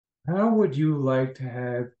How would you like to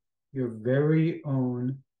have your very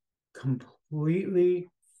own completely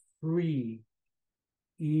free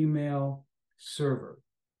email server?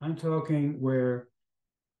 I'm talking where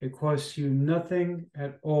it costs you nothing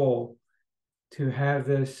at all to have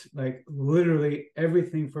this, like literally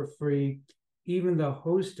everything for free. Even the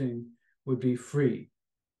hosting would be free.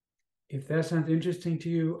 If that sounds interesting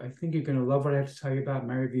to you, I think you're going to love what I have to tell you about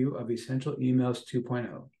my review of Essential Emails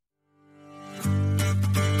 2.0.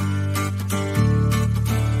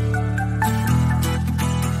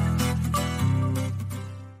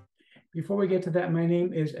 Before we get to that, my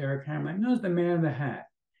name is Eric Hammer. I'm known as the man in the hat.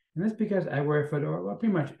 And that's because I wear a fedora well,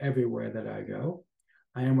 pretty much everywhere that I go.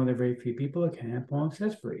 I am one of the very few people who can pull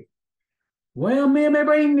successfully. Well, me and my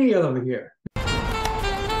brain Neil over here.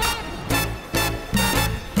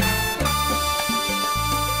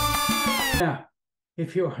 Now,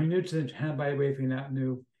 if you are new to the channel, by the way, if you're not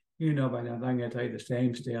new, you know by now I'm going to tell you the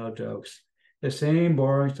same stale jokes, the same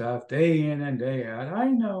boring stuff day in and day out. I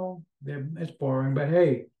know it's boring, but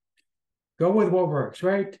hey, go with what works,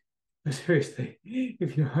 right? But seriously,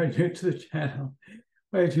 if you are new to the channel,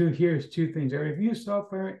 what I do here is two things. I review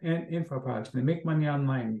software and info products and I make money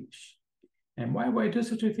online niche. And why would I do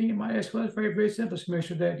such a thing? My answer is very, very simple. To make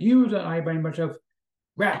sure that you don't buy a bunch of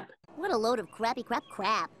crap. What a load of crappy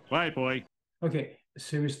crap. Right, boy. Okay,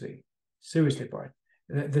 seriously, Bart.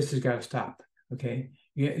 This has got to stop. Okay,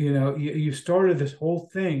 you started this whole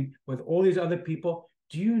thing with all these other people.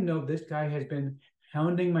 Do you know this guy has been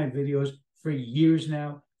hounding my videos for years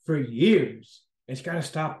now? For years. It's got to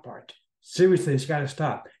stop, Bart. Seriously, it's got to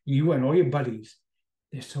stop. You and all your buddies,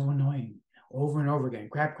 they're so annoying. Over and over again.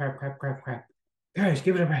 Crap. Guys,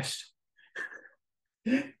 give it a rest.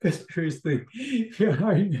 Because seriously,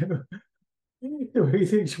 I know the way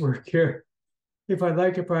things work here. If I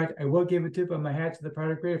like a product, I will give a tip on my hat to the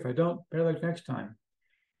product creator. If I don't, better luck next time.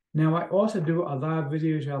 Now, I also do a lot of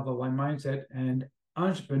videos about my mindset and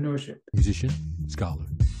entrepreneurship. Musician, scholar,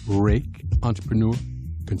 rake, entrepreneur,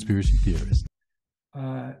 conspiracy theorist.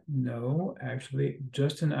 No, actually,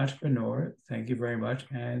 just an entrepreneur. Thank you very much.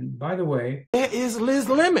 And by the way, where is Liz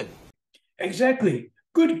Lemon? Exactly.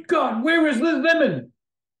 Good God, where is Liz Lemon?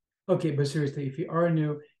 Okay, but seriously, if you are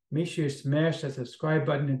new, make sure you smash that subscribe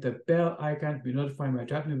button and the bell icon to be notified when I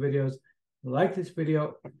drop new videos. Like this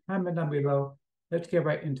video, comment down below. Let's get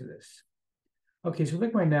right into this. Okay, so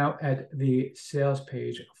look right now at the sales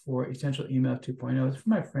page for Essential Email 2.0. It's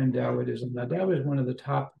from my friend Dawid. Dawid is one of the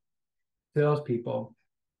top salespeople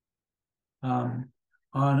on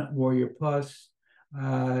Warrior Plus.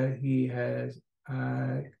 He has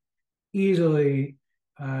easily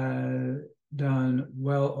done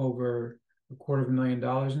well over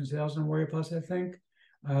 $250,000 in sales on Warrior Plus, I think.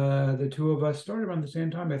 The two of us started around the same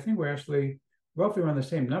time. I think we're actually roughly around the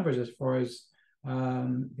same numbers as far as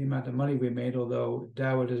the amount of money we made, although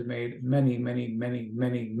Dawid has made many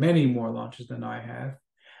more launches than I have.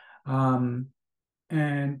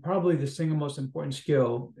 And probably the single most important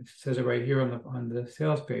skill, it says it right here on the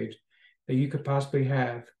sales page, that you could possibly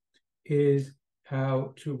have is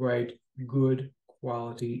how to write good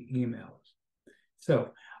quality emails.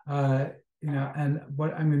 So, and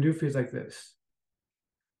what I'm going to do for you is like this.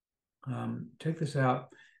 Check this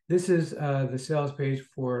out. This is the sales page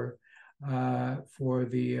for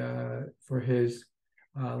his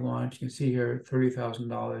launch. You can see here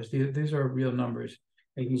 $30,000. These are real numbers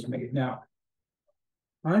that he's made. Now,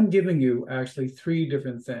 I'm giving you actually three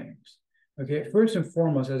different things. Okay, first and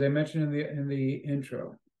foremost, as I mentioned in the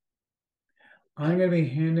intro, I'm going to be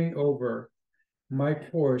handing over my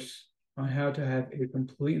course on how to have a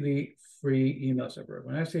completely free email server.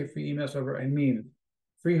 When I say free email server, I mean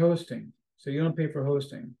free hosting. So you don't pay for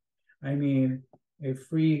hosting. I mean a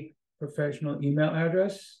free professional email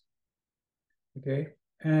address. Okay.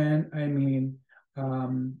 And I mean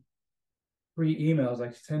free emails,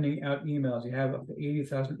 like sending out emails. You have up to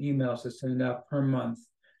 80,000 emails to send out per month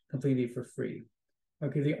completely for free.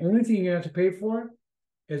 Okay. The only thing you have to pay for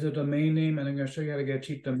is a domain name, and I'm going to show you how to get a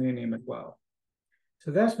cheap domain name as well.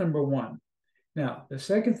 So that's number one. Now, the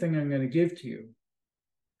second thing I'm going to give to you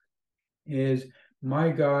is my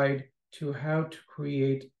guide to how to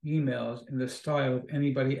create emails in the style of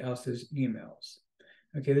anybody else's emails.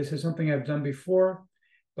 Okay, this is something I've done before,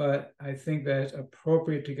 but I think that it's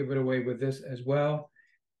appropriate to give it away with this as well.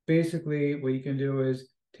 Basically, what you can do is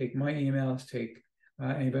take my emails, take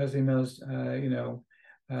anybody's emails,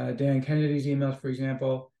 Dan Kennedy's emails, for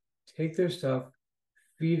example, take their stuff,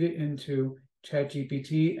 feed it into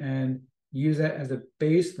ChatGPT, and use that as a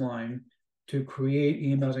baseline to create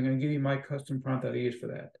emails. I'm going to give you my custom prompt that I use for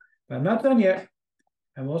that. But I'm not done yet.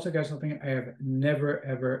 I've also got something I have never,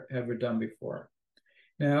 ever done before.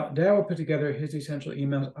 Now, Dad will put together his essential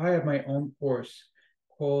emails. I have my own course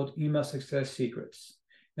called Email Success Secrets.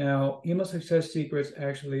 Now, Email Success Secrets,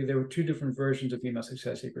 actually, there were two different versions of Email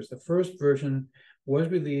Success Secrets. The first version was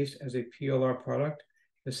released as a PLR product.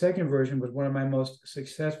 The second version was one of my most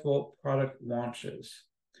successful product launches.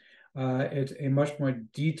 It's a much more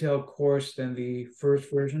detailed course than the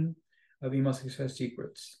first version of Email Success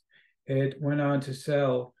Secrets. It went on to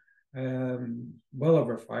sell well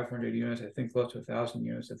over 500 units, I think close to 1,000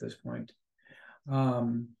 units at this point.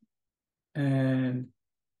 And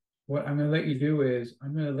what I'm going to let you do is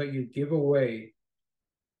I'm going to let you give away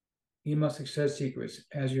Email Success Secrets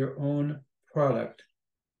as your own product.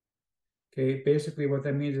 Okay, basically what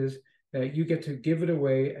that means is that you get to give it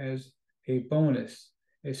away as a bonus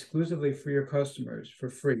exclusively for your customers for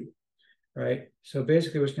free, right? So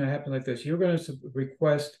basically what's going to happen like this, you're going to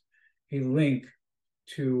request a link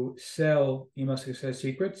to sell Email Success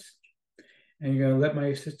Secrets, and you're going to let my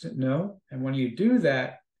assistant know. And when you do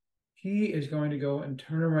that, he is going to go and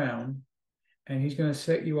turn around and he's going to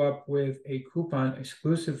set you up with a coupon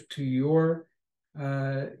exclusive to your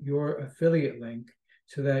affiliate link,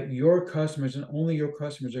 so that your customers and only your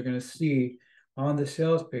customers are going to see on the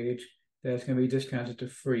sales page that it's going to be discounted to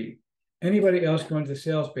free. Anybody else going to the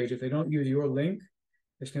sales page, if they don't use your link,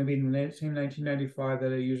 it's going to be the same $19.95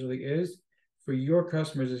 that it usually is. For your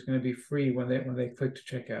customers, it's going to be free when they click to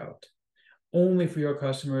check out. Only for your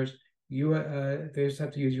customers, they just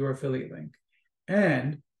have to use your affiliate link.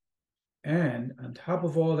 And on top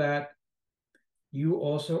of all that, you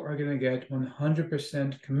also are going to get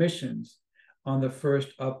 100% commissions on the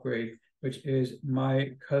first upgrade, which is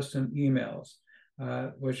my custom emails,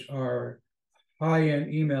 which are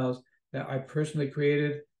high-end emails that I personally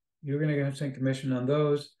created. You're going to get 100% commission on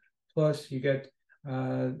those. Plus, you get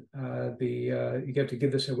you get to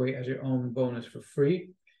give this away as your own bonus for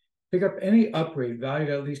free. Pick up any upgrade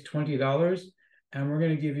valued at least $20, and we're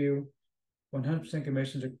going to give you 100%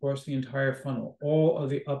 commissions across the entire funnel. All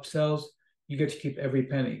of the upsells, you get to keep every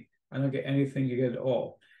penny. I don't get anything, you get it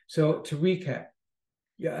all. So to recap,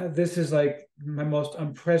 yeah, this is like my most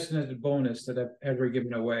unprecedented bonus that I've ever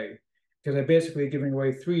given away, because I'm basically giving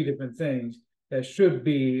away 3 different things that should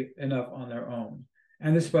be enough on their own.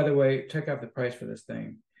 And this, by the way, check out the price for this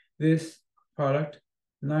thing. This product,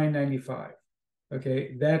 $9.95.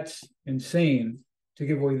 Okay, that's insane to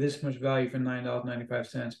give away this much value for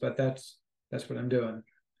 $9.95, but that's what I'm doing.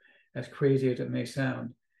 As crazy as it may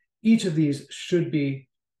sound. Each of these should be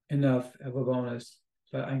enough of a bonus,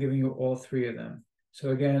 but I'm giving you all 3 of them. So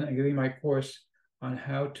again, I'm giving my course on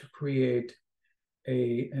how to create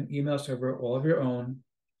an email server all of your own,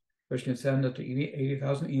 which can send up to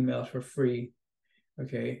 80,000 emails for free,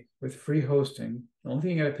 okay, with free hosting. The only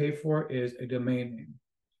thing you gotta pay for is a domain name.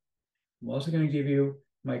 I'm also gonna give you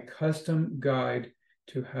my custom guide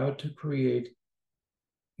to how to create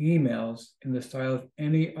emails in the style of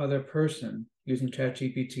any other person using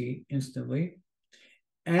ChatGPT instantly.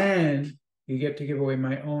 And you get to give away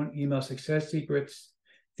my own Email Success Secrets,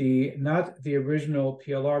 not the original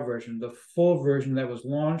PLR version, the full version that was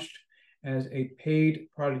launched as a paid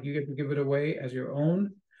product. You get to give it away as your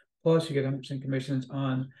own. Plus, you get 100% commissions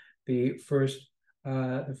on the first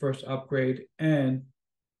upgrade, and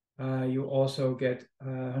you also get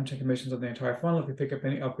 100% commissions on the entire funnel if you pick up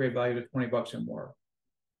any upgrade valued at $20 or more.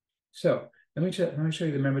 So let me show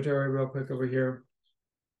you the inventory real quick over here.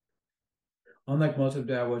 Unlike most of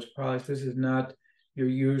DadWorld's products, this is not your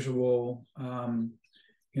usual,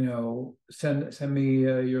 send me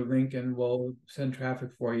your link and we'll send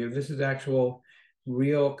traffic for you. This is actual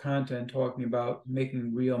real content talking about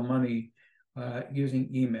making real money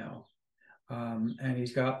using email. And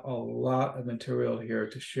he's got a lot of material here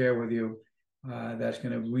to share with you that's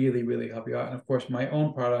going to really, really help you out. And of course, my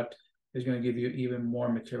own product is going to give you even more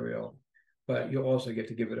material, but you'll also get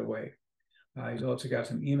to give it away. He's also got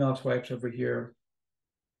some email swipes over here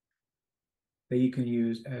that you can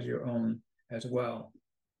use as your own as well.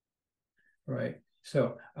 All right,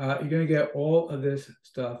 so you're going to get all of this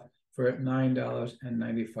stuff for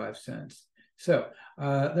 $9.95. So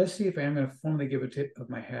let's see if I'm going to formally give a tip of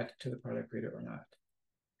my hat to the product creator or not.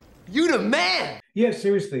 You the man! Yeah,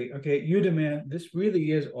 seriously. Okay, you the man. This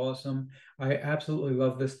really is awesome. I absolutely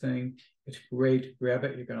love this thing. It's great. Grab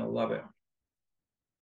it. You're going to love it.